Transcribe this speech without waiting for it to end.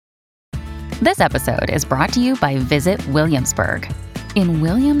This episode is brought to you by Visit Williamsburg. In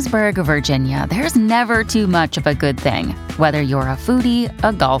Williamsburg, Virginia, there's never too much of a good thing. Whether you're a foodie,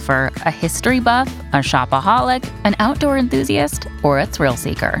 a golfer, a history buff, a shopaholic, an outdoor enthusiast, or a thrill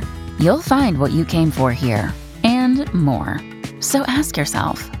seeker, you'll find what you came for here and more. So ask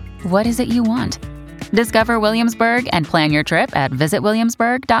yourself, what is it you want? Discover Williamsburg and plan your trip at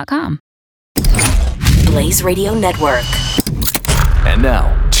visitwilliamsburg.com. Blaze Radio Network. And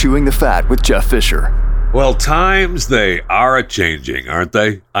now, Chewing the Fat with Jeff Fisher. Well, times they are a-changing, aren't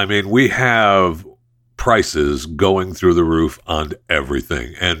they? I mean, we have prices going through the roof on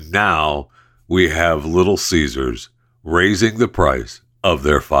everything. And now we have Little Caesars raising the price of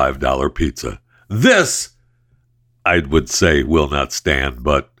their $5 pizza. This, I would say, will not stand,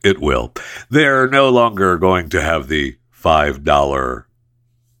 but it will. They're no longer going to have the $5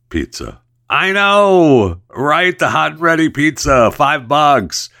 pizza. I know, right? The hot and ready pizza,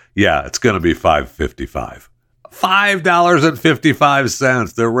 $5. Yeah, it's going to be $5.55.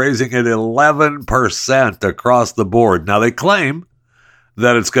 $5.55. They're raising it 11% across the board. Now, they claim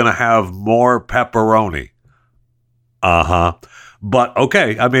that it's going to have more pepperoni. But,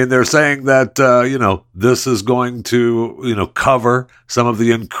 okay, I mean, they're saying that, this is going to, cover some of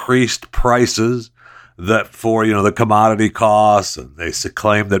the increased prices that for, the commodity costs, and they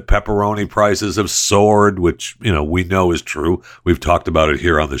claim that pepperoni prices have soared, which, we know is true. We've talked about it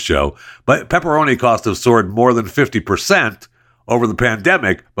here on the show. But pepperoni costs have soared more than 50% over the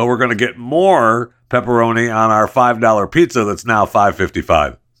pandemic, but we're going to get more pepperoni on our $5 pizza that's now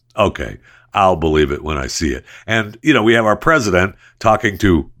 $5.55. Okay, I'll believe it when I see it. And, we have our president talking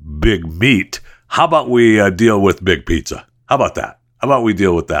to Big Meat. How about we deal with Big Pizza? How about that? How about we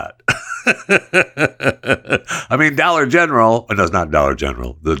deal with that? I mean, Dollar General, no, it's not Dollar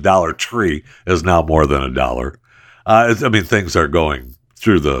General. The Dollar Tree is now more than $1. Things are going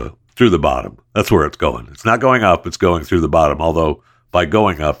through the bottom. That's where it's going. It's not going up. It's going through the bottom. Although by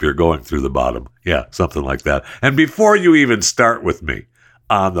going up, you're going through the bottom. Yeah, something like that. And before you even start with me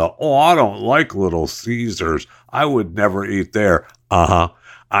on I don't like Little Caesars, I would never eat there.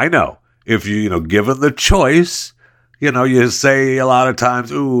 I know. If you, given the choice, you say a lot of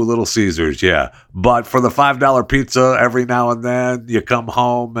times, ooh, Little Caesars, yeah. But for the $5 pizza, every now and then you come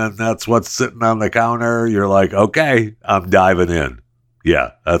home and that's what's sitting on the counter. You're like, okay, I'm diving in.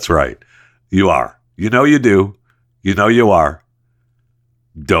 Yeah, that's right. You are. You know you do. You know you are.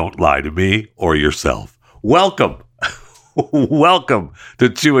 Don't lie to me or yourself. Welcome. Welcome to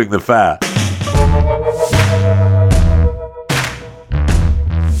Chewing the Fat.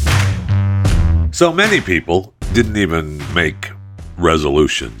 So many people didn't even make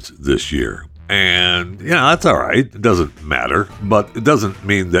resolutions this year. And, that's all right. It doesn't matter. But it doesn't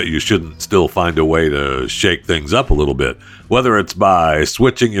mean that you shouldn't still find a way to shake things up a little bit. Whether it's by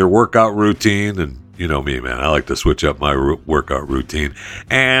switching your workout routine, and you know me, man, I like to switch up my workout routine,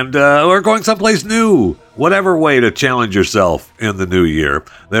 and or going someplace new. Whatever way to challenge yourself in the new year,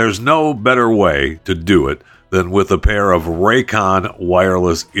 there's no better way to do it than with a pair of Raycon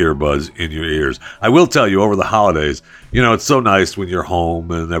wireless earbuds in your ears. I will tell you, over the holidays, it's so nice when you're home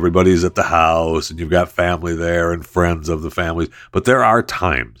and everybody's at the house and you've got family there and friends of the families. But there are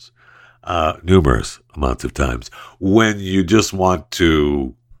times, numerous amounts of times, when you just want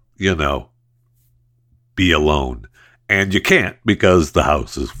to, be alone. And you can't because the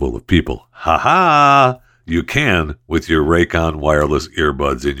house is full of people. Ha-ha! You can with your Raycon wireless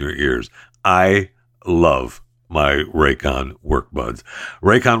earbuds in your ears. I love my Raycon workbuds.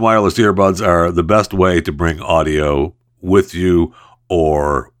 Raycon wireless earbuds are the best way to bring audio with you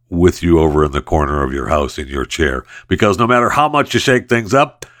or with you over in the corner of your house in your chair. Because no matter how much you shake things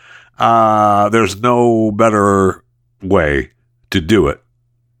up, there's no better way to do it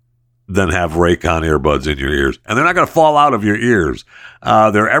than have Raycon earbuds in your ears. And they're not going to fall out of your ears.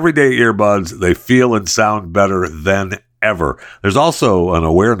 They're everyday earbuds. They feel and sound better than ever. There's also an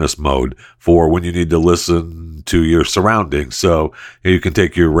awareness mode for when you need to listen to your surroundings. So you can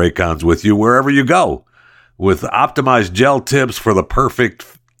take your Raycons with you wherever you go. With optimized gel tips for the perfect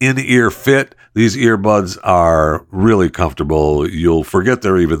in-ear fit, these earbuds are really comfortable. You'll forget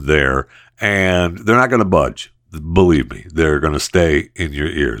they're even there, and they're not going to budge. Believe me, they're going to stay in your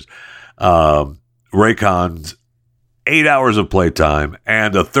ears. Raycon's 8 hours of playtime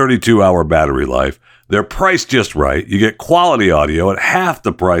and a 32-hour battery life. They're priced just right. You get quality audio at half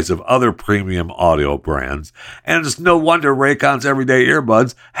the price of other premium audio brands. And it's no wonder Raycon's everyday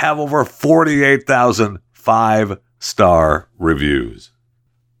earbuds have over 48,000 5-star reviews.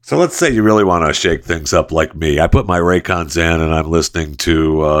 So let's say you really want to shake things up like me. I put my Raycons in and I'm listening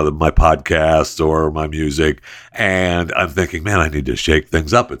to my podcasts or my music, and I'm thinking, man, I need to shake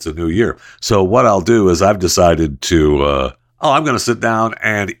things up. It's a new year. So what I'll do is I've decided to, I'm going to sit down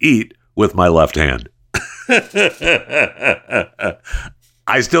and eat with my left hand.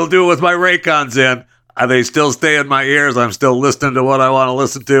 I still do it with my Raycons in. They still stay in my ears. I'm still listening to what I want to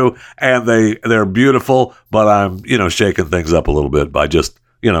listen to, and they're beautiful, but I'm, shaking things up a little bit by just,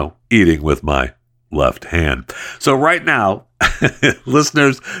 eating with my left hand. So right now,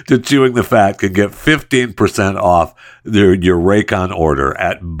 listeners to Chewing the Fat can get 15% off your Raycon order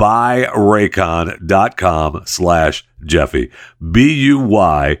at buyraycon.com/Jeffy.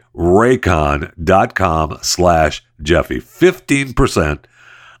 BUY Raycon.com/Jeffy. 15%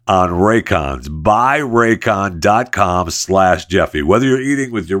 on Raycons. Buyraycon.com/Jeffy. Whether you're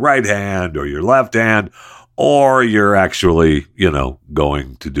eating with your right hand or your left hand, or you're actually,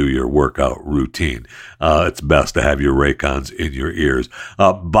 going to do your workout routine, it's best to have your Raycons in your ears.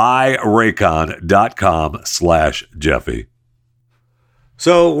 Buyraycon.com/Jeffy.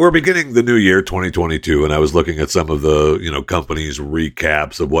 So we're beginning the new year, 2022, and I was looking at some of the, companies'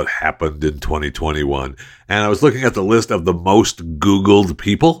 recaps of what happened in 2021. And I was looking at the list of the most Googled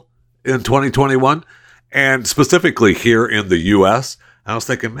people in 2021, and specifically here in the U.S., I was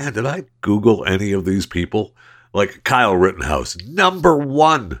thinking, man, did I Google any of these people? Like Kyle Rittenhouse, number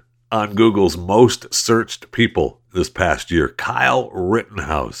 1 on Google's most searched people this past year. Kyle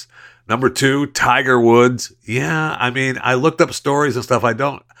Rittenhouse. Number 2, Tiger Woods. Yeah, I mean, I looked up stories and stuff.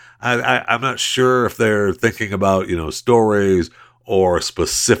 I'm not sure if they're thinking about, stories or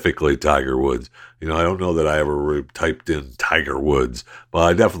specifically Tiger Woods. I don't know that I ever typed in Tiger Woods, but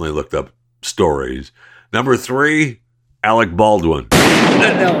I definitely looked up stories. Number 3, Alec Baldwin.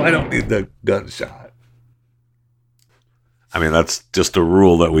 No, I don't need the gunshot. I mean, that's just a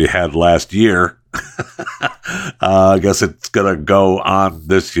rule that we had last year. I guess it's going to go on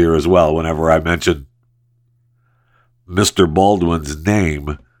this year as well. Whenever I mention Mr. Baldwin's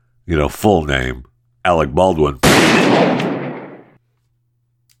name, full name, Alec Baldwin,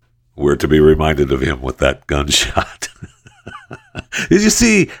 we're to be reminded of him with that gunshot. Did you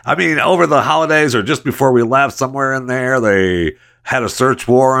see, over the holidays or just before we left, somewhere in there, they had a search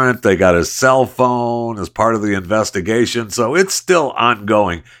warrant. They got his cell phone as part of the investigation. So it's still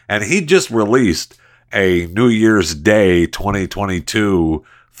ongoing. And he just released a New Year's Day 2022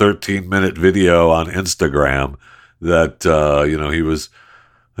 13-minute video on Instagram that, he was,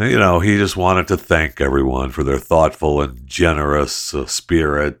 he just wanted to thank everyone for their thoughtful and generous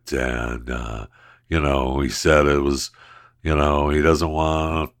spirit. And, he said it was, he doesn't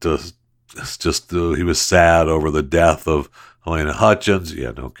want to, it's just, he was sad over the death of Helena Hutchins.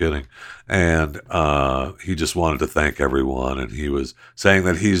 Yeah, no kidding. And he just wanted to thank everyone. And he was saying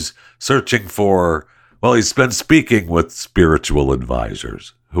that he's searching for, he's been speaking with spiritual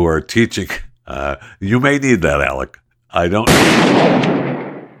advisors who are teaching. You may need that, Alec.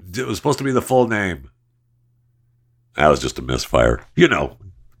 It was supposed to be the full name. That was just a misfire.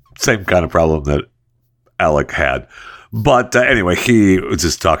 Same kind of problem that Alec had. But anyway, he was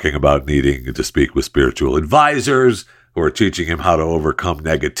just talking about needing to speak with spiritual advisors who are teaching him how to overcome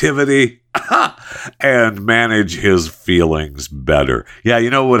negativity and manage his feelings better. Yeah,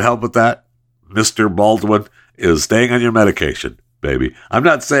 what would help with that? Mr. Baldwin is staying on your medication, baby. I'm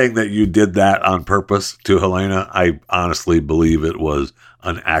not saying that you did that on purpose to Helena. I honestly believe it was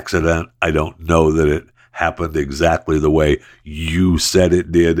an accident. I don't know that it happened exactly the way you said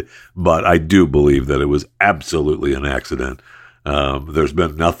it did, but I do believe that it was absolutely an accident. There's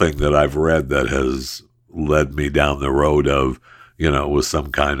been nothing that I've read that has led me down the road of, it was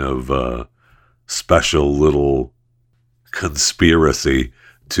some kind of special little conspiracy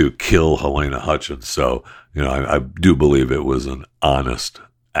to kill Helena Hutchins. So, I do believe it was an honest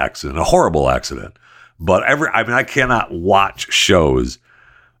accident, a horrible accident. But I cannot watch shows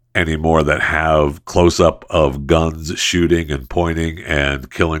anymore that have close-up of guns shooting and pointing and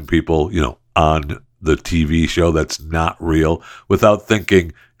killing people, on the TV show that's not real, without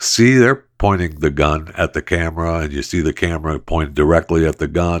thinking, see, they're pointing the gun at the camera, and you see the camera point directly at the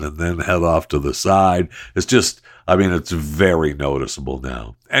gun and then head off to the side. It's just, it's very noticeable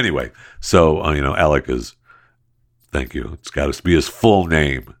now. Anyway, so, Alec is, thank you. It's got to be his full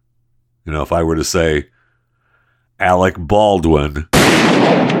name. If I were to say Alec Baldwin,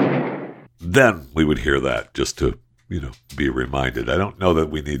 then we would hear that just to be reminded. I don't know that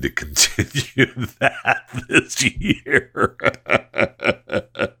we need to continue that this year.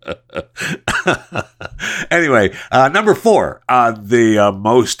 Anyway, number 4 on the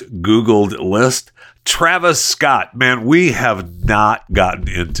most Googled list, Travis Scott. Man, we have not gotten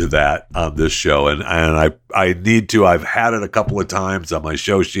into that on this show, and I need to. I've had it a couple of times on my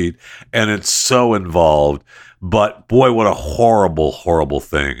show sheet, and it's so involved. But boy, what a horrible, horrible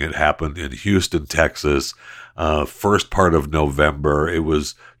thing. It happened in Houston, Texas, first part of November. It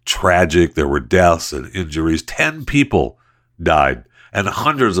was tragic. There were deaths and injuries. 10 people died and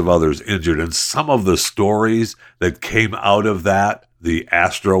hundreds of others injured. And some of the stories that came out of that, the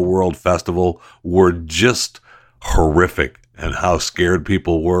Astro World Festival, were just horrific, and how scared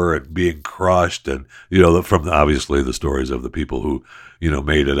people were and being crushed. And, from obviously the stories of the people who,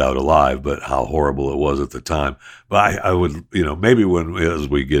 made it out alive, but how horrible it was at the time. But I would, maybe as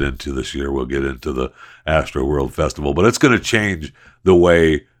we get into this year, we'll get into the Astro World Festival, but it's going to change the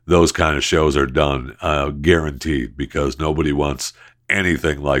way those kind of shows are done, guaranteed, because nobody wants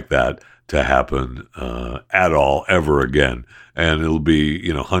anything like that to happen at all ever again. And it'll be,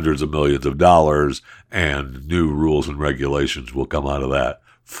 hundreds of millions of dollars, and new rules and regulations will come out of that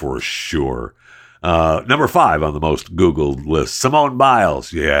for sure. Number 5 on the most Googled list, Simone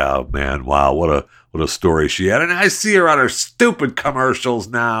Biles. Yeah, man. Wow. What a story she had. And I see her on her stupid commercials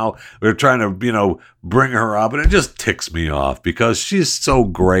now. They're trying to, bring her up, and it just ticks me off because she's so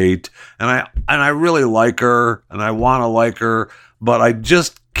great. And I really like her, and I want to like her, but I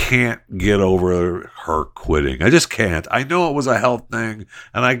just can't get over her quitting. I just can't. I know it was a health thing,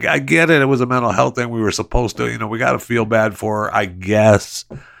 and I get it. It was a mental health thing. We were supposed to, we got to feel bad for her, I guess.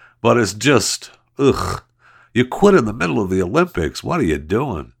 But it's just, ugh. You quit in the middle of the Olympics. What are you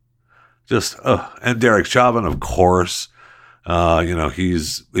doing? Just, and Derek Chauvin, of course.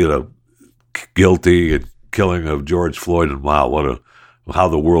 He's, guilty in killing of George Floyd. And wow, how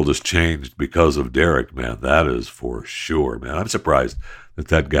the world has changed because of Derek, man. That is for sure, man. I'm surprised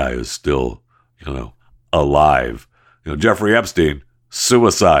that guy is still, alive. Jeffrey Epstein,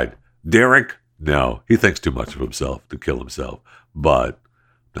 suicide. Derek, no. He thinks too much of himself to kill himself. But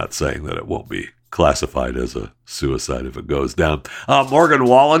not saying that it won't be classified as a suicide if it goes down. Morgan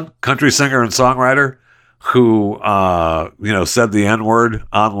Wallen, country singer and songwriter, who, said the N-word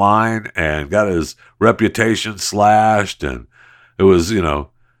online and got his reputation slashed. And it was, it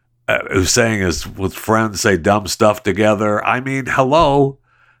was saying his with friends say dumb stuff together. I mean, hello,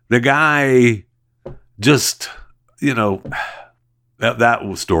 the guy just,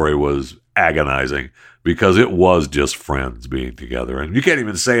 that story was agonizing because it was just friends being together. And you can't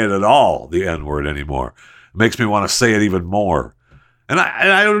even say it at all, the N-word, anymore. It makes me want to say it even more. And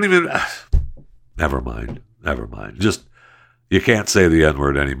I don't even... Never mind. Just, you can't say the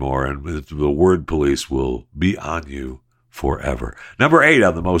N-word anymore, and the word police will be on you forever. Number 8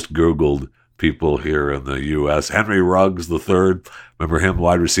 on the most Googled people here in the U.S., Henry Ruggs III. Remember him,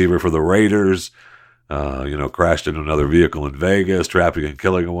 wide receiver for the Raiders. Crashed into another vehicle in Vegas, trapping and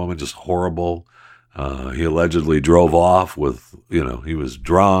killing a woman, just horrible. He allegedly drove off with, he was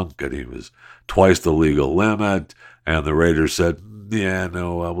drunk and he was twice the legal limit. And the Raiders said, yeah,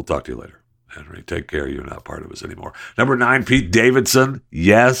 no, we'll talk to you later. Henry, take care. You're not part of us anymore. Number 9, Pete Davidson.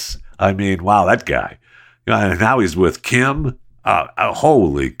 Yes. I mean, wow, that guy. And now he's with Kim.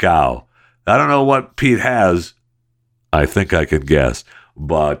 Holy cow. I don't know what Pete has. I think I can guess.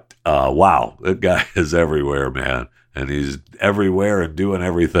 But, wow, that guy is everywhere, man. And he's everywhere and doing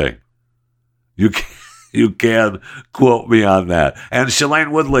everything. You can quote me on that. And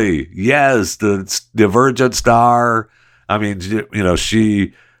Shailene Woodley. Yes, the Divergent star. I mean,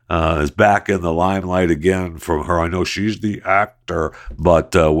 she... is back in the limelight again from her. I know she's the actor,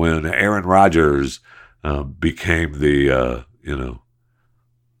 but when Aaron Rodgers became the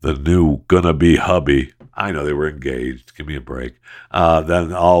new gonna be hubby, I know they were engaged. Give me a break.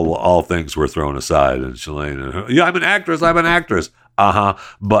 Then all things were thrown aside, and Shailene, yeah, I'm an actress.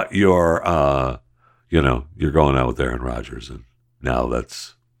 But you're going out with Aaron Rodgers, and now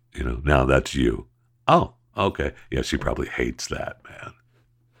that's you. Oh, okay, yeah, she probably hates that, man.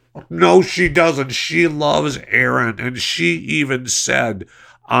 No, she doesn't. She loves Aaron. And she even said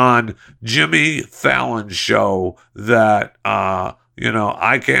on Jimmy Fallon's show that,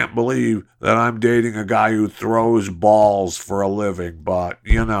 I can't believe that I'm dating a guy who throws balls for a living, but,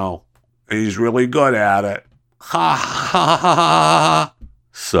 he's really good at it. Ha, ha, ha, ha.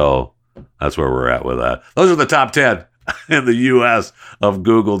 So that's where we're at with that. Those are the top 10 in the U.S. of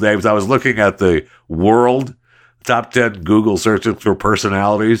Google names. I was looking at the world top 10 Google searches for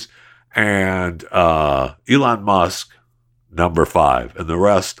personalities, and Elon Musk, number 5, and the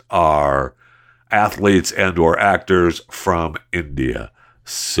rest are athletes and or actors from India.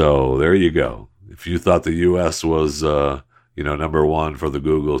 So there you go. If you thought the U.S. was, number one for the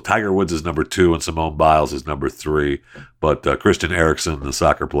Google, Tiger Woods is number 2 and Simone Biles is number 3. But Christian Eriksen, the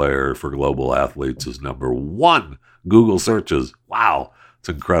soccer player for global athletes, is number 1 Google searches. Wow, it's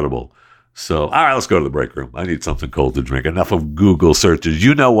incredible. So, all right, let's go to the break room. I need something cold to drink. Enough of Google searches.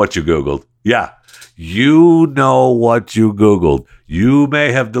 You know what you Googled. Yeah, you know what you Googled. You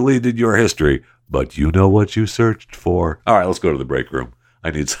may have deleted your history, but you know what you searched for. All right, let's go to the break room. I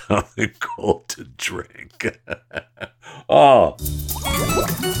need something cold to drink. Oh.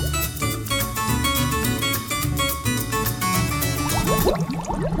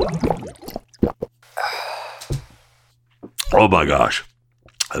 Oh my gosh.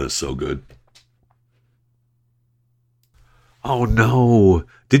 That is so good. Oh no.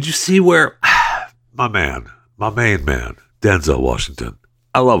 Did you see where my main man, Denzel Washington.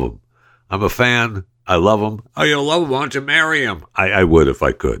 I love him. I'm a fan. I love him. Oh, you love him? Why don't you marry him? I would if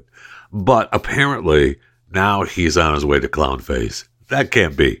I could. But apparently now he's on his way to clown face. That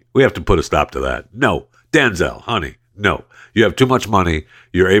can't be. We have to put a stop to that. No. Denzel, honey, no. You have too much money.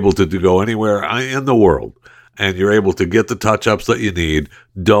 You're able to go anywhere in the world. And you're able to get the touch-ups that you need.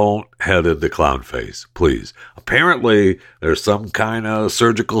 Don't head into clown face, please. Apparently, there's some kind of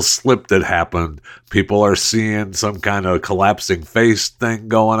surgical slip that happened. People are seeing some kind of collapsing face thing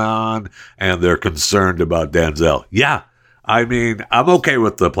going on, and they're concerned about Denzel. Yeah, I mean, I'm okay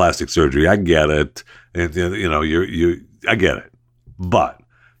with the plastic surgery. I get it, and I get it. But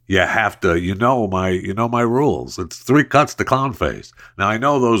you have to, my rules. It's 3 cuts to clown face. Now, I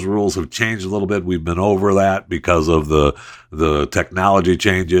know those rules have changed a little bit. We've been over that because of the technology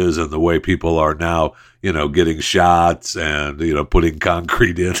changes and the way people are now, getting shots and, putting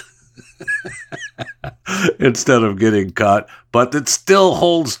concrete in instead of getting cut. But it still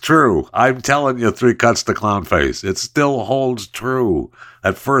holds true. I'm telling you, 3 cuts to clown face. It still holds true.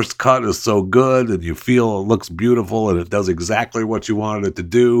 That first cut is so good and you feel it looks beautiful and it does exactly what you wanted it to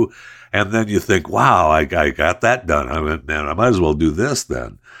do. And then you think, wow, I got that done. I might as well do this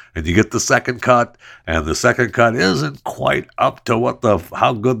then. And you get the second cut, and the second cut isn't quite up to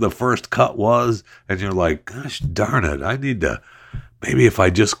how good the first cut was. And you're like, gosh darn it, I need to, maybe if I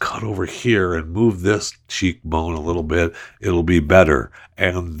just cut over here and move this cheekbone a little bit, it'll be better.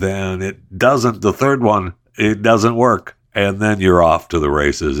 And then it doesn't, the third one, it doesn't work. And then you're off to the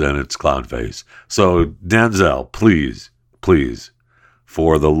races and it's clown face. So Denzel, please,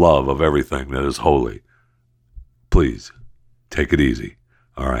 for the love of everything that is holy, please take it easy.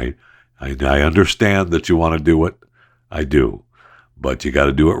 All right. I understand that you want to do it. I do, but you got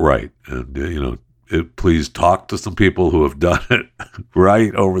to do it right. And, please talk to some people who have done it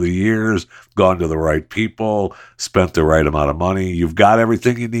right over the years, gone to the right people, spent the right amount of money. You've got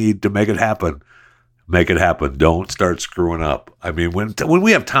everything you need to make it happen. Make it happen. Don't start screwing up. I mean, when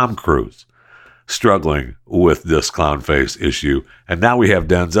we have Tom Cruise struggling with this clown face issue, and now we have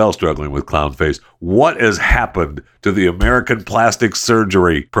Denzel struggling with clown face, what has happened to the American plastic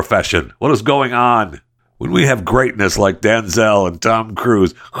surgery profession? What is going on? When we have greatness like Denzel and Tom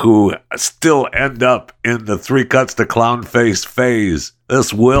Cruise, who still end up in the 3 cuts to clown face phase,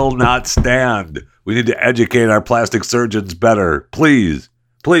 this will not stand. We need to educate our plastic surgeons better. Please.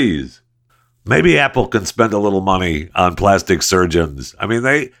 Maybe Apple can spend a little money on plastic surgeons. I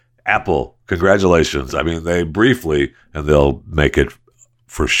mean, Apple, congratulations. I mean, they briefly, and they'll make it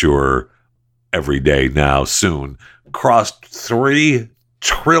for sure every day now soon, crossed $3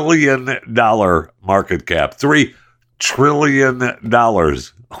 trillion market cap. $3 trillion.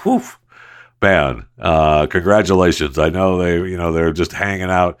 Whew. Man, congratulations. I know they're just hanging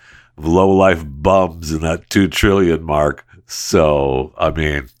out low-life bums in that 2 trillion mark. So, I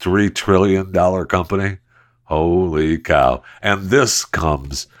mean, $3 trillion company? Holy cow. And this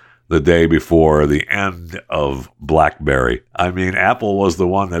comes the day before the end of BlackBerry. I mean, Apple was the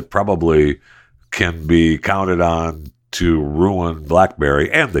one that probably can be counted on to ruin BlackBerry,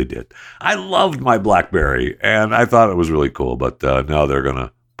 and they did. I loved my BlackBerry, and I thought it was really cool, but now they're going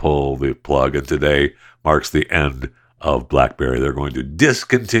to pull the plug, and today marks the end of BlackBerry. They're going to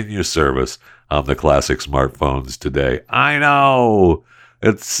discontinue service on the classic smartphones today. I know.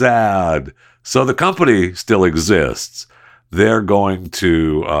 It's sad. So the company still exists. They're going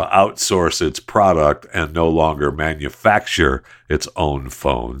to outsource its product and no longer manufacture its own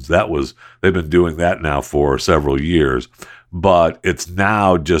phones. They've been doing that now for several years, but it's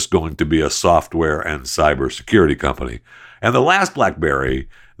now just going to be a software and cybersecurity company. And the last BlackBerry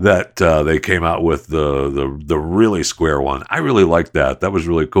that they came out with, the really square one, I really liked that. That was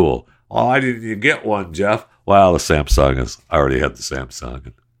really cool. Oh, why didn't you get one, Jeff? Well, the Samsung I already had the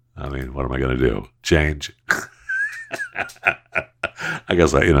Samsung. I mean, what am I going to do? Change? I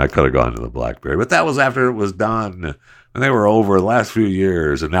guess I could have gone to the BlackBerry, but that was after it was done and they were over the last few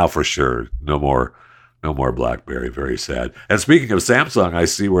years, and now for sure, no more BlackBerry. Very sad. And speaking of Samsung, I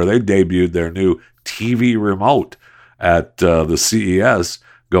see where they debuted their new TV remote at the CES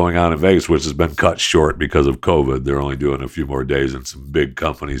going on in Vegas, which has been cut short because of COVID. They're only doing a few more days, and some big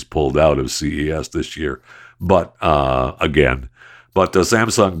companies pulled out of CES this year. But Samsung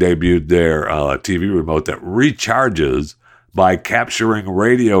debuted their TV remote that recharges by capturing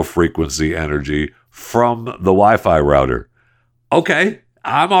radio frequency energy from the Wi-Fi router. Okay,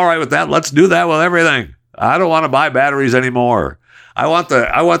 I'm all right with that. Let's do that with everything. I don't want to buy batteries anymore. I want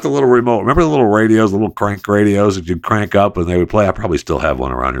the little remote. Remember the little radios, the little crank radios that you'd crank up and they would play? I probably still have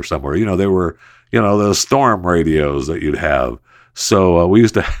one around here somewhere. They were, the storm radios that you'd have. So we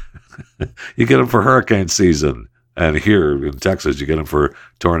used to, you get them for hurricane season. And here in Texas, you get them for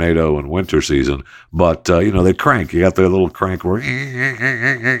tornado and winter season. But, they crank. You got their little crank where,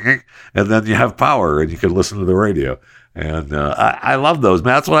 and then you have power and you can listen to the radio. And I love those,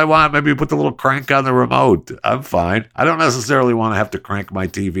 man. That's what I want. Maybe put the little crank on the remote. I'm fine. I don't necessarily want to have to crank my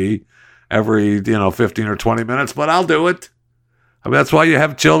TV every, 15 or 20 minutes, but I'll do it. I mean, that's why you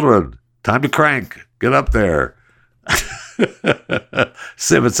have children. Time to crank. Get up there.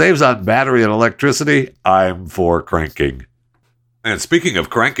 If it saves on battery and electricity, I'm for cranking. And speaking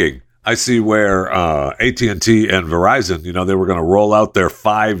of cranking, I see where AT&T and Verizon, they were going to roll out their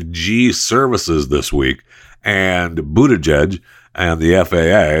 5G services this week. And Buttigieg and the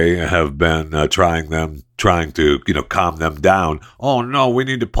FAA have been trying to calm them down. Oh, no, we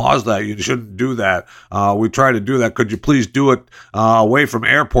need to pause that. You shouldn't do that. We try to do that. Could you please do it away from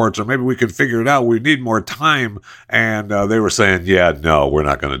airports, or maybe we can figure it out. We need more time. And they were saying, yeah, no, we're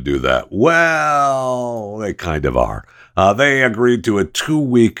not going to do that. Well, they kind of are. They agreed to a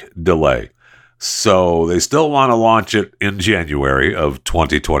 2-week delay. So they still want to launch it in January of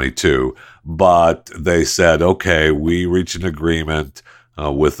 2022. But they said, okay, we reached an agreement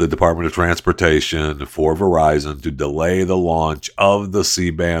with the Department of Transportation for Verizon to delay the launch of the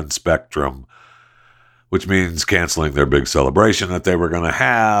C-band spectrum, which means canceling their big celebration that they were going to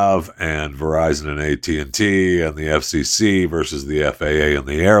have, and Verizon and AT&T and the FCC versus the FAA and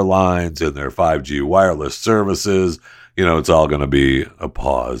the airlines and their 5G wireless services. It's all going to be a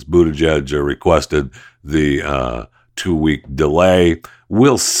pause. Buttigieg requested the 2-week delay.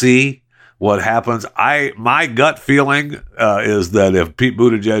 We'll see what happens. My gut feeling is that if Pete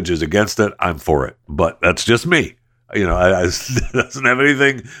Buttigieg is against it, I'm for it. But that's just me. It doesn't have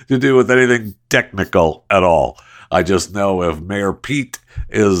anything to do with anything technical at all. I just know if Mayor Pete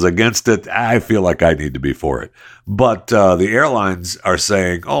is against it, I feel like I need to be for it. But the airlines are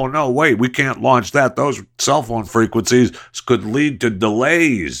saying, oh, no, wait, we can't launch that. Those cell phone frequencies could lead to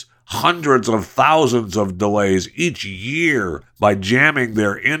delays. Hundreds of thousands of delays each year by jamming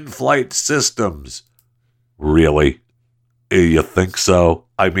their in-flight systems. Really? You think so?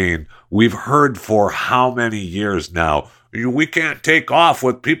 I mean, we've heard for how many years now, we can't take off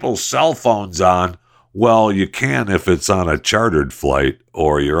with people's cell phones on. Well, you can if it's on a chartered flight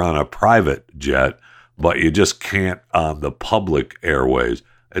or you're on a private jet, but you just can't on the public airways.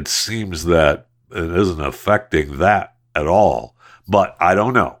 It seems that it isn't affecting that at all. But I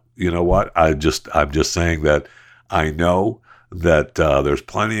don't know. You know what? I'm just saying that I know that there's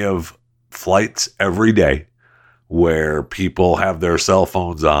plenty of flights every day where people have their cell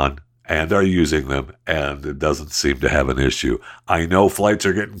phones on and are using them, and it doesn't seem to have an issue. I know flights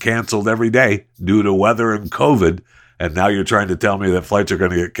are getting canceled every day due to weather and COVID, and now you're trying to tell me that flights are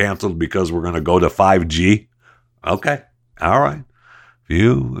going to get canceled because we're going to go to 5G? Okay, all right.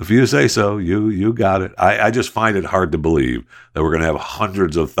 If you say so, you got it. I just find it hard to believe that we're going to have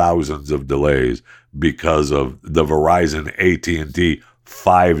hundreds of thousands of delays because of the Verizon AT&T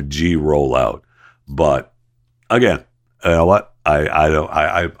 5G rollout. But again, you know what? I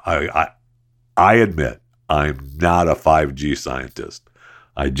admit I'm not a 5G scientist.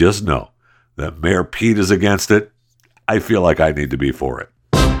 I just know that Mayor Pete is against it. I feel like I need to be for it.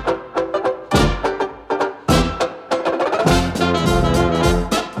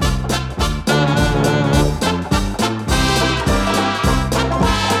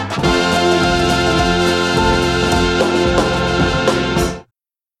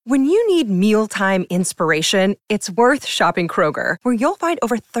 When you need mealtime inspiration, it's worth shopping Kroger, where you'll find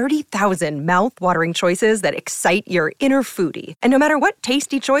over 30,000 mouth-watering choices that excite your inner foodie. And no matter what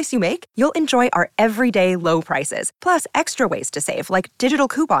tasty choice you make, you'll enjoy our everyday low prices, plus extra ways to save, like digital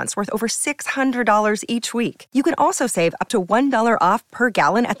coupons worth over $600 each week. You can also save up to $1 off per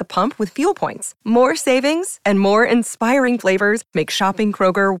gallon at the pump with fuel points. More savings and more inspiring flavors make shopping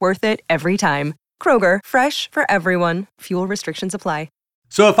Kroger worth it every time. Kroger, fresh for everyone. Fuel restrictions apply.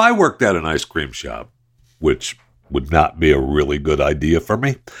 So if I worked at an ice cream shop, which would not be a really good idea for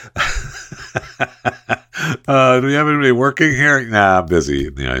me. Do we have anybody working here? Nah, I'm busy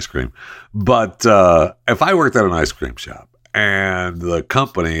eating the ice cream. But if I worked at an ice cream shop and the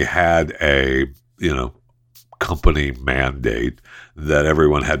company had a, company mandate that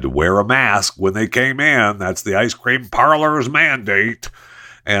everyone had to wear a mask when they came in, that's the ice cream parlor's mandate.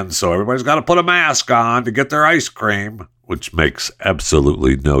 And so everybody's got to put a mask on to get their ice cream, which makes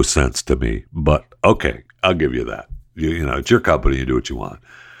absolutely no sense to me. But okay, I'll give you that. It's your company. You do what you want,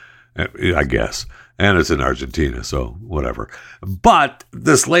 I guess. And it's in Argentina, so whatever. But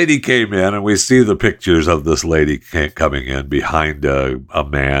this lady came in, and we see the pictures of this lady coming in behind a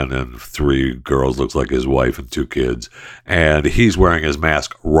man and 3 girls, looks like his wife and 2 kids. And he's wearing his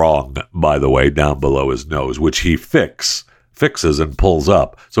mask wrong, by the way, down below his nose, which he fixes and pulls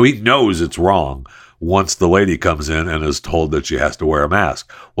up. So he knows it's wrong once the lady comes in and is told that she has to wear a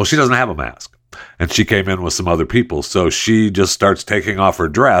mask. Well, she doesn't have a mask. And she came in with some other people. So she just starts taking off her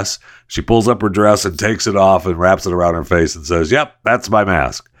dress. She pulls up her dress and takes it off and wraps it around her face and says, "Yep, that's my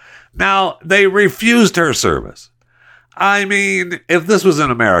mask." Now, they refused her service. I mean, if this was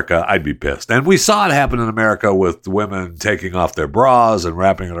in America, I'd be pissed. And we saw it happen in America with women taking off their bras and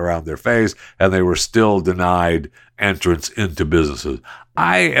wrapping it around their face, and they were still denied entrance into businesses.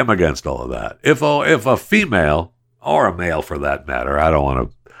 I am against all of that. If a female, or a male for that matter, I don't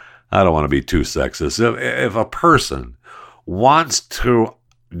want to be too sexist. If a person wants to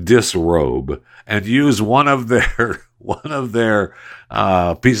disrobe and use one of their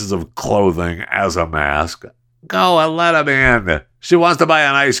pieces of clothing as a mask, go and let them in. She wants to buy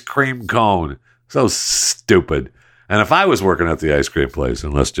an ice cream cone. So stupid. And if I was working at the ice cream place,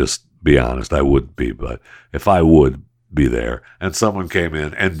 and let's just be honest, I wouldn't be, but if I would be there and someone came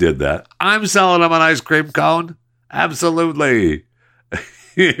in and did that, I'm selling them an ice cream cone. Absolutely.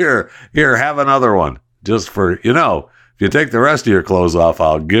 Here, have another one. Just for, if you take the rest of your clothes off,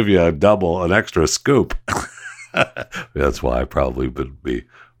 I'll give you an extra scoop. That's why I probably wouldn't be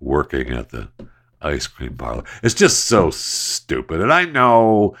working at the ice cream parlor. It's just so stupid. And I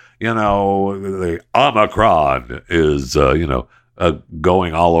know, the Omicron is,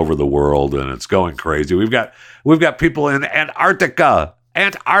 going all over the world, and it's going crazy. We've got people in Antarctica.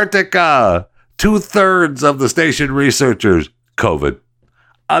 2/3 of the station researchers, COVID.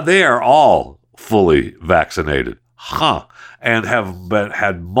 They are all fully vaccinated. And have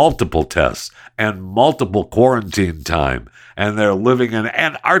had multiple tests and multiple quarantine time, and they're living in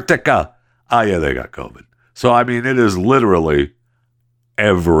Antarctica. Oh, yeah, they got COVID. So, I mean, it is literally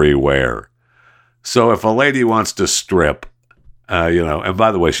everywhere. So if a lady wants to strip, and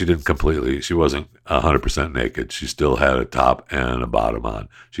by the way, she wasn't 100% naked. She still had a top and a bottom on.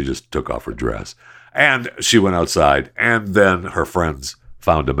 She just took off her dress. And she went outside, and then her friends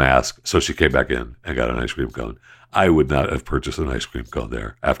found a mask, so she came back in and got an ice cream cone. I would not have purchased an ice cream cone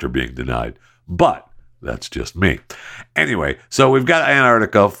there after being denied. But that's just me. Anyway, so we've got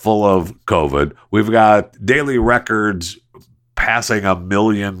Antarctica full of COVID. We've got daily records passing 1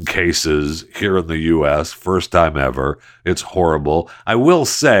 million cases here in the U.S., first time ever. It's horrible. I will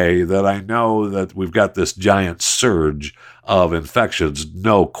say that I know that we've got this giant surge of infections,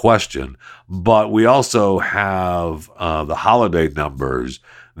 no question, but we also have the holiday numbers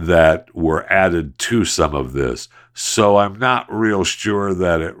that were added to some of this. So I'm not real sure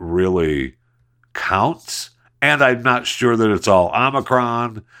that it really counts, and I'm not sure that it's all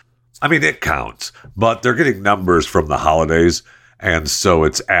Omicron. I mean, it counts, but they're getting numbers from the holidays, and so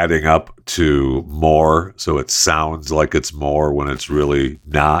it's adding up to more, so it sounds like it's more when it's really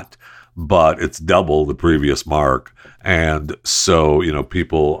not, but it's double the previous mark, and so,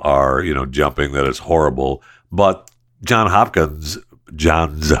 people are, jumping that it's horrible, but Johns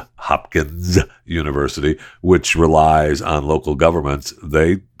Hopkins University, which relies on local governments,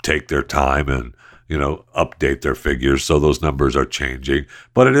 they take their time and, update their figures. So those numbers are changing.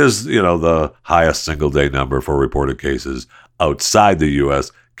 But it is, the highest single day number for reported cases outside the U.S.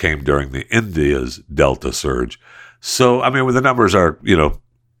 came during the India's Delta surge. So, I mean, the numbers are,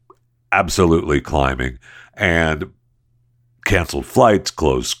 absolutely climbing. And canceled flights,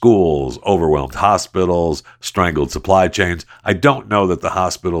 closed schools, overwhelmed hospitals, strangled supply chains. I don't know that the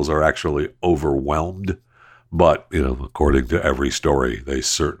hospitals are actually overwhelmed, but, according to every story, they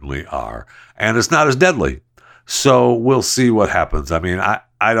certainly are. And it's not as deadly. So we'll see what happens. I mean,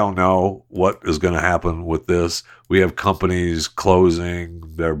 I don't know what is going to happen with this. We have companies closing.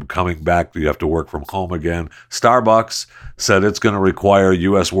 They're coming back. You have to work from home again. Starbucks said it's going to require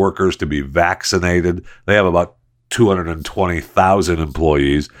U.S. workers to be vaccinated. They have about 220,000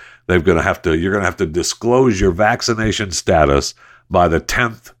 employees. You're going to have to disclose your vaccination status by the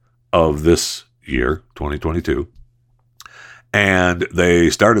 10th of this year, 2022. And they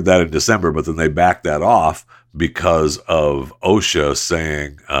started that in December, but then they backed that off because of OSHA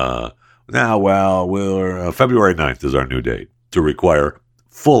saying, February 9th is our new date to require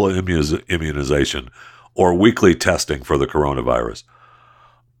full immunization or weekly testing for the coronavirus.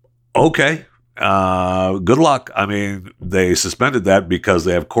 Okay. Good luck. I mean, they suspended that because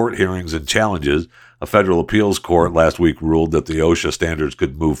they have court hearings and challenges. A federal appeals court last week ruled that the OSHA standards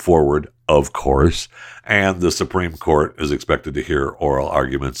could move forward, of course, and the Supreme Court is expected to hear oral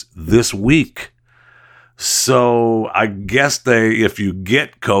arguments this week. So I guess if you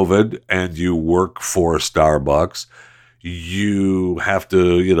get COVID and you work for Starbucks, you have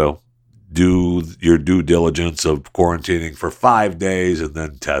to, do your due diligence of quarantining for 5 days and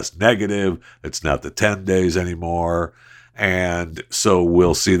then test negative. It's not the 10 days anymore. And so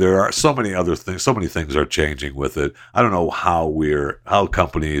we'll see. There are so many other things. So many things are changing with it. I don't know how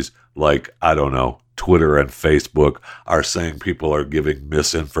companies like, Twitter and Facebook are saying people are giving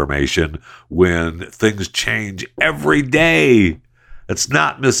misinformation when things change every day. It's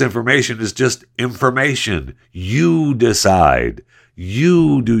not misinformation. It's just information. You decide.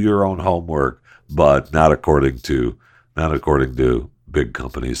 You do your own homework, but not according to big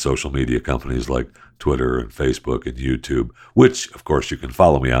companies, social media companies like Twitter and Facebook and YouTube, which, of course, you can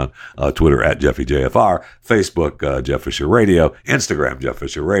follow me on Twitter at JeffyJFR, Facebook, Jeff Fisher Radio, Instagram, Jeff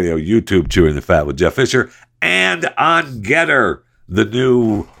Fisher Radio, YouTube, Chewing the Fat with Jeff Fisher, and on Getter, the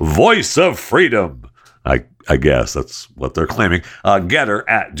new voice of freedom. I guess that's what they're claiming. Getter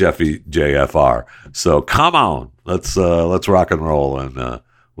at JeffyJFR. So come on, let's rock and roll, and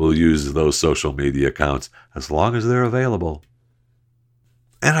we'll use those social media accounts as long as they're available.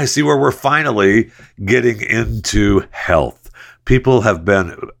 And I see where we're finally getting into health. People have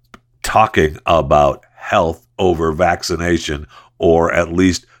been talking about health over vaccination, or at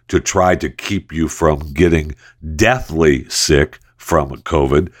least to try to keep you from getting deathly sick from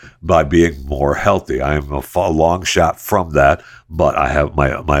COVID by being more healthy. I am a long shot from that, but I have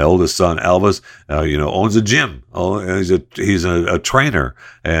my oldest son, Elvis, owns a gym. He's a trainer,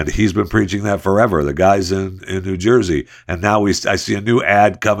 and he's been preaching that forever. The guy's in New Jersey, and now I see a new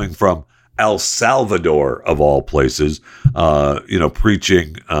ad coming from El Salvador, of all places,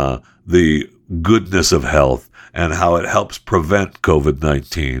 preaching the goodness of health and how it helps prevent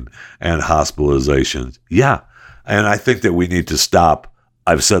COVID-19 and hospitalizations. Yeah. And I think that we need to stop.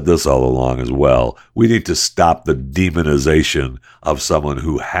 I've said this all along as well. We need to stop the demonization of someone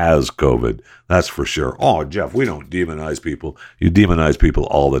who has COVID. That's for sure. Oh, Jeff, we don't demonize people. You demonize people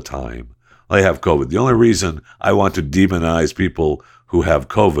all the time. They have COVID. The only reason I want to demonize people who have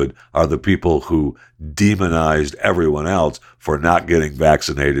COVID are the people who demonized everyone else for not getting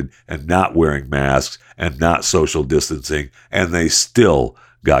vaccinated and not wearing masks and not social distancing, and they still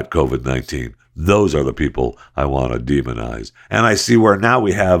got COVID-19. Those are the people I want to demonize. And I see where now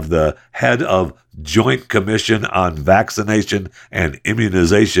we have the head of Joint Commission on Vaccination and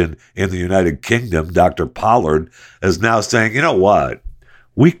Immunization in the United Kingdom, Dr. Pollard, is now saying, you know what?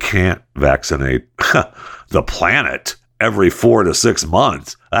 We can't vaccinate the planet every 4 to 6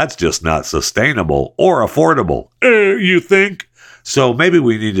 months. That's just not sustainable or affordable. You think? So maybe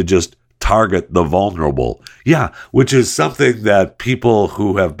we need to just target the vulnerable. Yeah, which is something that people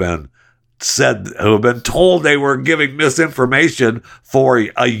who have been told they were giving misinformation for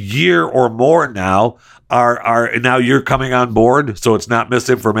a year or more now are now you're coming on board, so it's not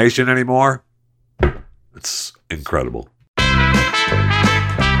misinformation anymore. It's incredible.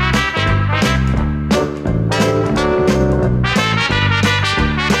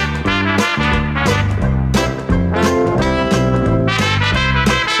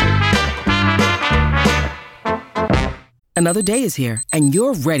 Another day is here, and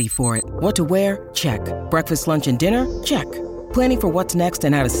you're ready for it. What to wear? Check. Breakfast, lunch, and dinner? Check. Planning for what's next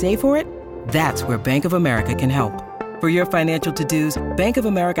and how to save for it? That's where Bank of America can help. For your financial to-dos, Bank of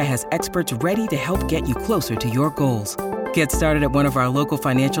America has experts ready to help get you closer to your goals. Get started at one of our local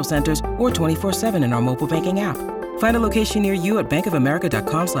financial centers or 24/7 in our mobile banking app. Find a location near you at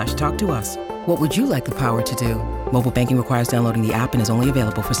bankofamerica.com/talktous. What would you like the power to do? Mobile banking requires downloading the app and is only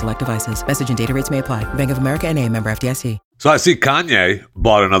available for select devices. Message and data rates may apply. Bank of America N.A., member FDIC. So I see Kanye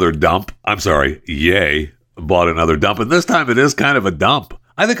bought another dump. I'm sorry, Ye bought another dump, and this time it is kind of a dump.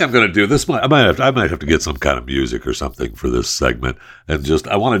 I think I'm going to do this. I might have to get some kind of music or something for this segment, and just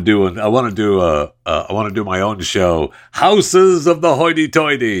I want to do my own show, Houses of the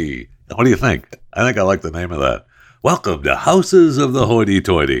Hoity-Toity. What do you think? I think I like the name of that. Welcome to Houses of the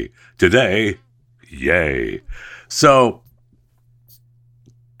Hoity-Toity. Today, Ye. So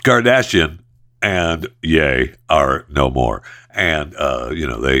Kardashian and Ye are no more, and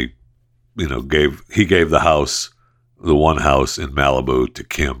he gave the one house in Malibu to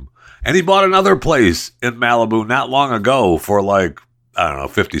Kim, and he bought another place in Malibu not long ago for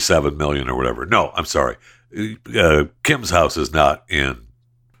 $57 million or whatever. No, I'm sorry, Kim's house is not in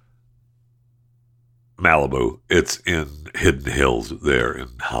Malibu. It's in Hidden Hills there in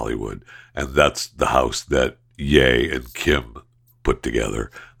Hollywood, and that's the house that Ye and Kim put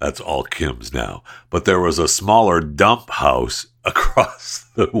together. That's all Kim's now. But there was a smaller dump house across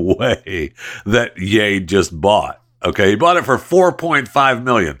the way that Ye just bought. Okay, he bought it for $4.5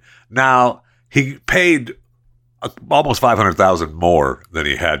 million. Now, he paid almost $500,000 more than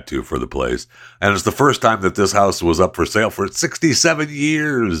he had to for the place, and it's the first time that this house was up for sale for 67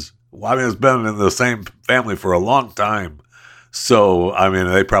 years. I mean, it's been in the same family for a long time. So, I mean,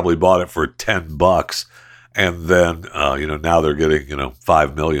 they probably bought it for $10, and then, now they're getting,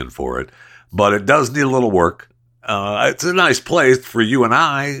 $5 million for it. But it does need a little work. It's a nice place for you and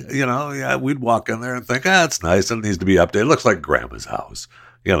I, we'd walk in there and think, it's nice. It needs to be updated. It looks like Grandma's house.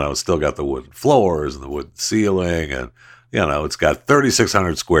 It's still got the wooden floors and the wooden ceiling, and, it's got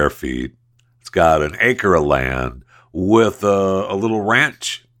 3,600 square feet. It's got an acre of land with a little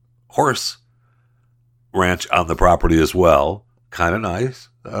horse ranch on the property as well. Kind of nice.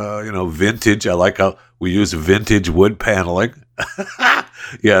 Vintage. I like how we use vintage wood paneling.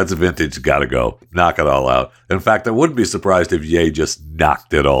 Yeah, it's vintage. Gotta go. Knock it all out. In fact, I wouldn't be surprised if Ye just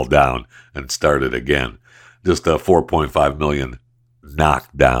knocked it all down and started again. Just a $4.5 million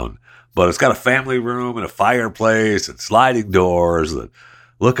knocked down. But it's got a family room and a fireplace and sliding doors that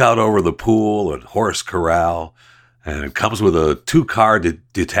look out over the pool and horse corral. And it comes with a 2-car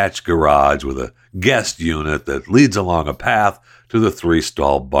detached garage with a guest unit that leads along a path to the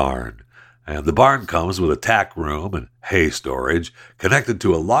 3-stall barn. And the barn comes with a tack room and hay storage connected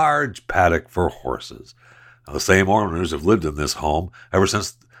to a large paddock for horses. Now, the same owners have lived in this home ever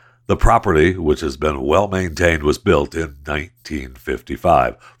since the property, which has been well maintained, was built in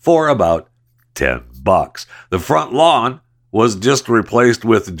 1955 for about $10. The front lawn was just replaced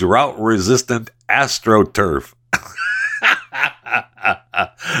with drought-resistant AstroTurf.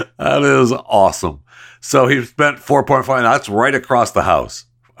 That is awesome. So he spent $4.5 million. That's right across the house,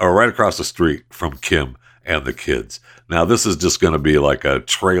 or right across the street from Kim and the kids. Now, this is just going to be like a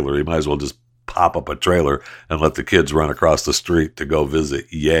trailer. You might as well just pop up a trailer and let the kids run across the street to go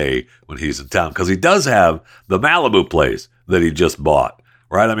visit Ye when he's in town. Because he does have the Malibu place that he just bought,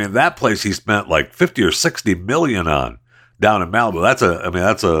 right? I mean, that place he spent like $50 or $60 million on down in Malibu. That's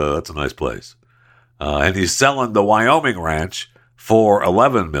a nice place. And he's selling the Wyoming ranch for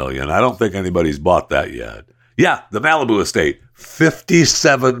 $11 million. I don't think anybody's bought that yet. Yeah, the Malibu estate,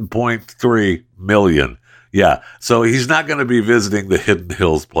 $57.3 million. Yeah, so he's not going to be visiting the Hidden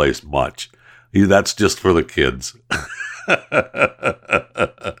Hills place much. That's just for the kids.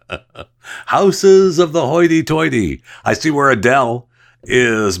 Houses of the Hoity-Toity. I see where Adele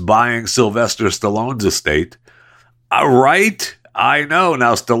is buying Sylvester Stallone's estate. Right? I know.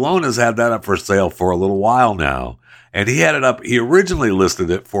 Now, Stallone has had that up for sale for a little while now. And he had it up. He originally listed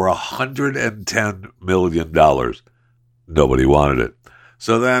it for $110 million. Nobody wanted it.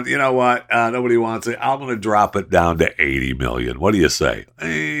 So then, you know what? Nobody wants it. I'm going to drop it down to $80 million. What do you say?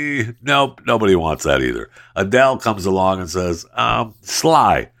 Nope. Nobody wants that either. Adele comes along and says,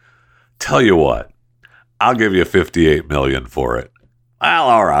 Sly, tell you what, I'll give you $58 million for it. Well,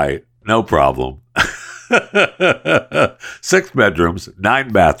 all right. No problem. 6 bedrooms,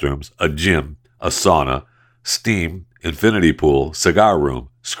 9 bathrooms, a gym, a sauna, steam, infinity pool, cigar room,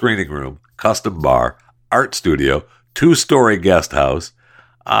 screening room, custom bar, art studio, 2-story guest house.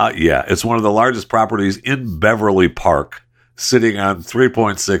 Yeah, it's one of the largest properties in Beverly Park, sitting on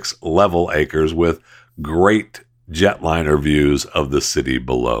 3.6 level acres with great jetliner views of the city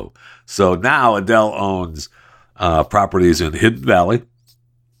below. So now Adele owns properties in Hidden Valley.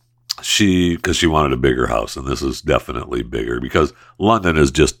 Because she wanted a bigger house, and this is definitely bigger because London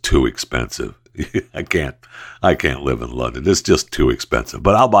is just too expensive. I can't live in London. It's just too expensive.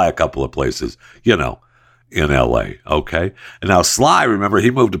 But I'll buy a couple of places, in L.A., okay? And now Sly, remember, he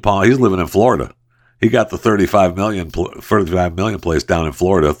moved to Palm. He's living in Florida. He got the 35 million place down in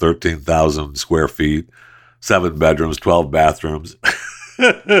Florida, 13,000 square feet, 7 bedrooms, 12 bathrooms.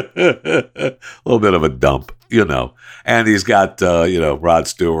 A little bit of a dump, you know. And he's got, Rod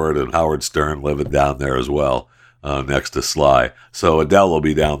Stewart and Howard Stern living down there as well, next to Sly. So Adele will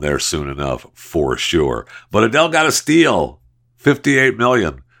be down there soon enough for sure. But Adele got a steal, $58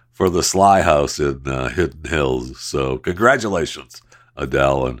 million for the Sly house in Hidden Hills. So congratulations,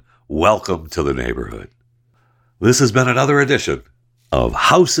 Adele, and welcome to the neighborhood. This has been another edition of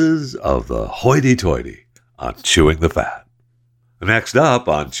Houses of the Hoity-Toity on Chewing the Fat. Next up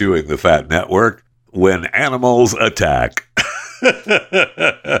on Chewing the Fat Network, When Animals Attack.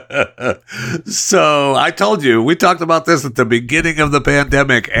 So I told you, we talked about this at the beginning of the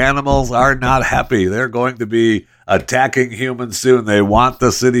pandemic. Animals are not happy. They're going to be attacking humans soon. They want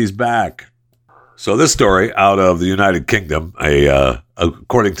the cities back. So this story out of the United Kingdom,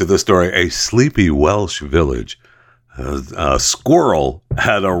 according to this story, a sleepy Welsh village, a squirrel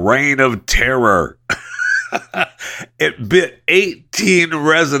had a reign of terror. It bit 18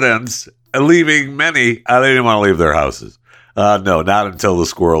 residents, leaving many. They didn't want to leave their houses. No, not until the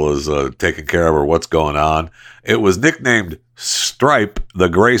squirrel is taken care of or what's going on. It was nicknamed Stripe, the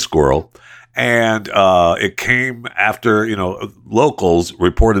gray squirrel. And it came after, locals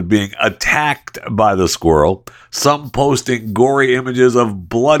reported being attacked by the squirrel, some posting gory images of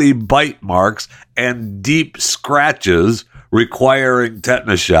bloody bite marks and deep scratches requiring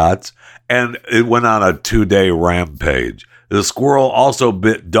tetanus shots. And it went on a 2-day rampage. The squirrel also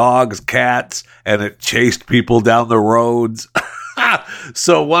bit dogs, cats, and it chased people down the roads.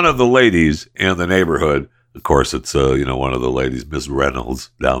 So one of the ladies in the neighborhood, of course, it's, one of the ladies, Miss Reynolds,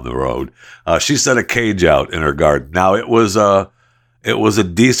 down the road. She set a cage out in her garden. Now, it was a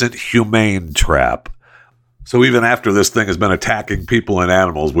decent, humane trap. So even after this thing has been attacking people and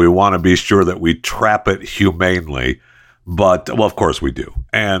animals, we want to be sure that we trap it humanely. But, well, of course we do.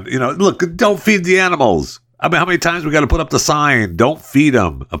 And, look, don't feed the animals. I mean, how many times we got to put up the sign? Don't feed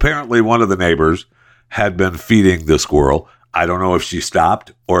them. Apparently, one of the neighbors had been feeding the squirrel. I don't know if she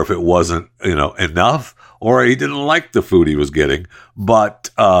stopped or if it wasn't, enough, or he didn't like the food he was getting, but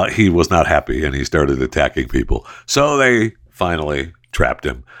he was not happy and he started attacking people. So they finally trapped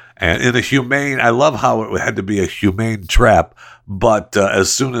him. And in a humane, I love how it had to be a humane trap, but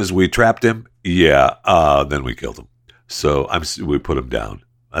as soon as we trapped him, then we killed him. So we put him down.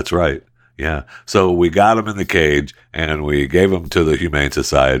 That's right. Yeah. So we got him in the cage and we gave him to the Humane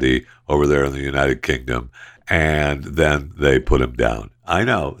Society over there in the United Kingdom. And then they put him down. I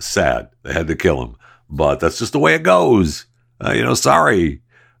know. Sad. They had to kill him. But that's just the way it goes. Sorry.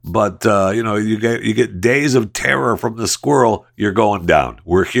 But, you get days of terror from the squirrel. You're going down.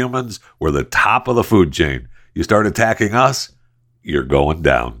 We're humans. We're the top of the food chain. You start attacking us, you're going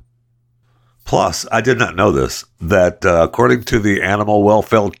down. Plus, I did not know this, that according to the Animal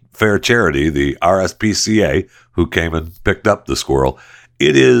Welfare Charity, the RSPCA, who came and picked up the squirrel,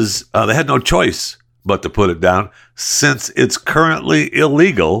 it is, they had no choice but to put it down, since it's currently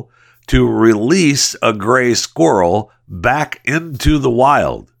illegal to release a gray squirrel back into the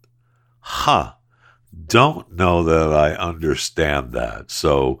wild. Don't know that I understand that.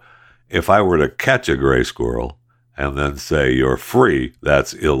 So if I were to catch a gray squirrel and then say you're free,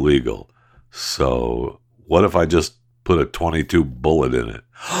 that's illegal. So what if I just put a .22 bullet in it?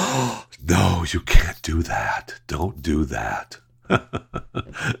 No, you can't do that. Don't do that.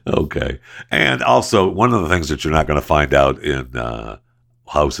 Okay. And also, one of the things that you're not going to find out in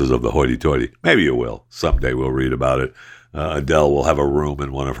Houses of the Hoity-Toity, maybe you will. Someday we'll read about it. Adele will have a room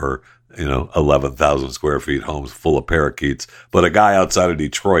in one of her, 11,000 square feet homes full of parakeets. But a guy outside of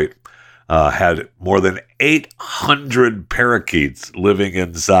Detroit had more than 800 parakeets living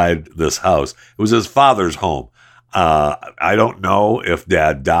inside this house. It was his father's home. I don't know if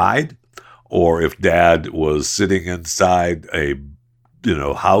Dad died or if Dad was sitting inside a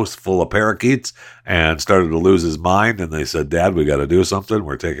house full of parakeets and started to lose his mind. And they said, Dad, we got to do something.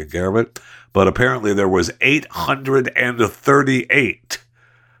 We're taking care of it. But apparently there was 838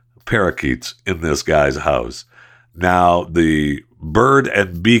 parakeets in this guy's house. Now, the Bird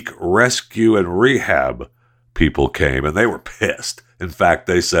and Beak Rescue and Rehab people came, and they were pissed. In fact,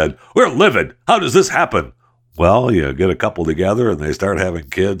 they said, we're livid. How does this happen? Well, you get a couple together, and they start having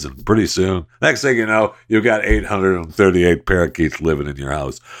kids, and pretty soon, next thing you know, you've got 838 parakeets living in your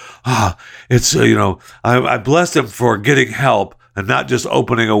house. It's, I blessed him for getting help and not just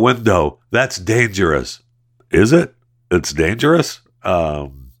opening a window. That's dangerous. Is it? It's dangerous? I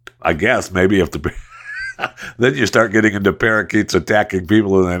guess maybe if the... Then you start getting into parakeets attacking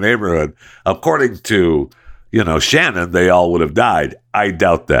people in the neighborhood. According to Shannon, they all would have died. I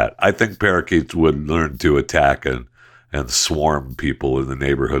doubt that. I think parakeets would learn to attack and swarm people in the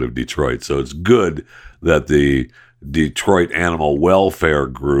neighborhood of Detroit. So it's good that the Detroit Animal Welfare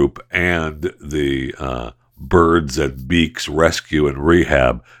Group and the Birds and Beaks Rescue and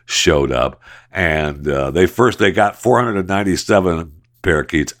Rehab showed up. And they got 497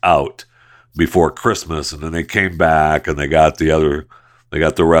 parakeets out before Christmas, and then they came back and they got the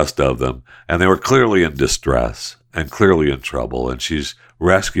rest of them, and they were clearly in distress and clearly in trouble, and she's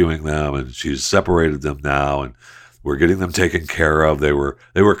rescuing them, and she's separated them now, and we're getting them taken care of. They were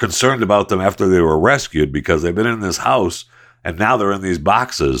concerned about them after they were rescued because they've been in this house, and now they're in these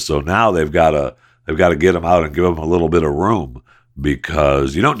boxes, so now they've got to get them out and give them a little bit of room,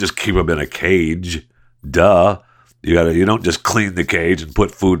 because you don't just keep them in a cage. Duh. You don't just clean the cage and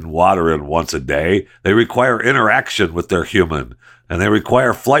put food and water in once a day. They require interaction with their human, and they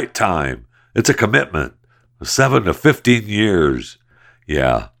require flight time. It's a commitment. 7 to 15 years.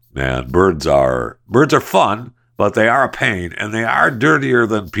 Yeah, man, birds are fun, but they are a pain, and they are dirtier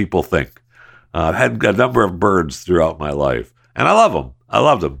than people think. I've had a number of birds throughout my life, and I love them. I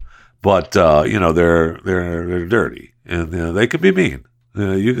loved them, but they're dirty, and they can be mean.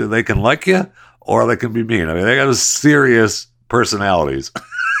 They can like you, or they can be mean. I mean, they got serious personalities.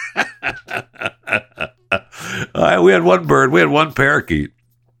 We had one bird. We had one parakeet.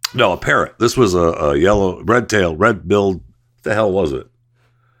 No, a parrot. This was a yellow, red-tailed, red-billed. What the hell was it?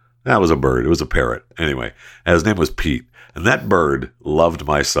 That was a bird. It was a parrot. Anyway, and his name was Pete. And that bird loved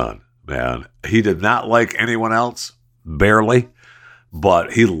my son, man. He did not like anyone else, barely,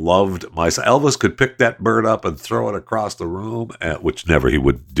 but he loved my son. Elvis could pick that bird up and throw it across the room, which never he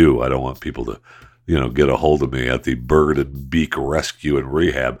would do. I don't want people to, get a hold of me at the Bird and Beak Rescue and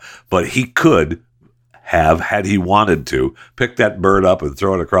Rehab. But he could have, had he wanted to, pick that bird up and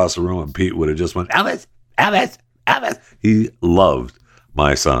throw it across the room, and Pete would have just went, Elvis, Elvis, Elvis. He loved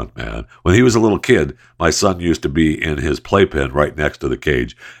my son, man. When he was a little kid, my son used to be in his playpen right next to the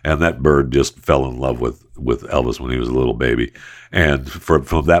cage, and that bird just fell in love with Elvis when he was a little baby. And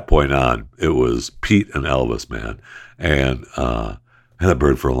from that point on, it was Pete and Elvis, man. And I had that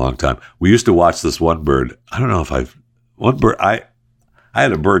bird for a long time. We used to watch this one bird. I don't know if I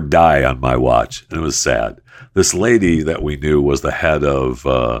had a bird die on my watch, and it was sad. This lady that we knew was the head of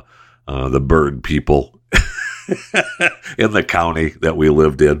the bird people in the county that we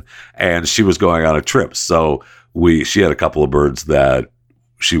lived in, and she was going on a trip. So she had a couple of birds that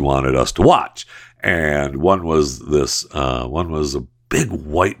she wanted us to watch, and one was a big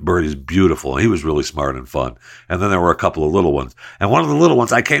white bird. He's beautiful. He was really smart and fun. And then there were a couple of little ones, and one of the little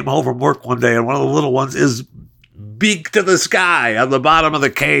ones, I came home from work one day, and one of the little ones is beak to the sky on the bottom of the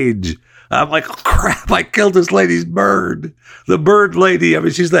cage. I'm like, oh, crap, I killed this lady's bird. The bird lady, I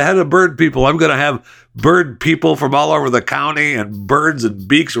mean, she's the head of bird people. I'm going to have bird people from all over the county and Birds and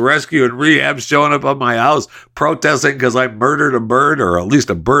Beaks Rescue and Rehab showing up at my house protesting because I murdered a bird, or at least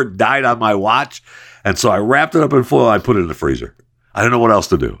a bird died on my watch. And so I wrapped it up in foil. I put it in the freezer. I didn't know what else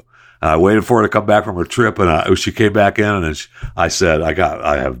to do. I waited for her to come back from her trip, and she came back in, and I said,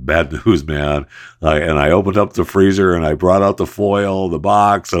 I have bad news, man. And I opened up the freezer, and I brought out the foil, the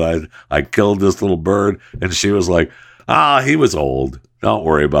box, and I killed this little bird. And she was like, he was old. Don't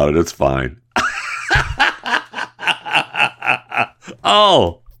worry about it. It's fine.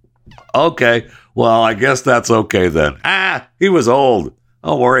 Oh, okay. Well, I guess that's okay then. He was old.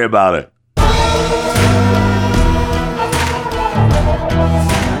 Don't worry about it.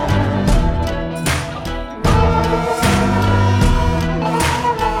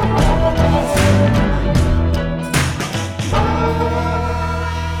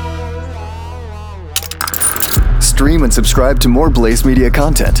 Stream and subscribe to more Blaze Media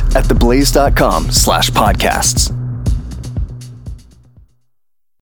content at theblaze.com/podcasts.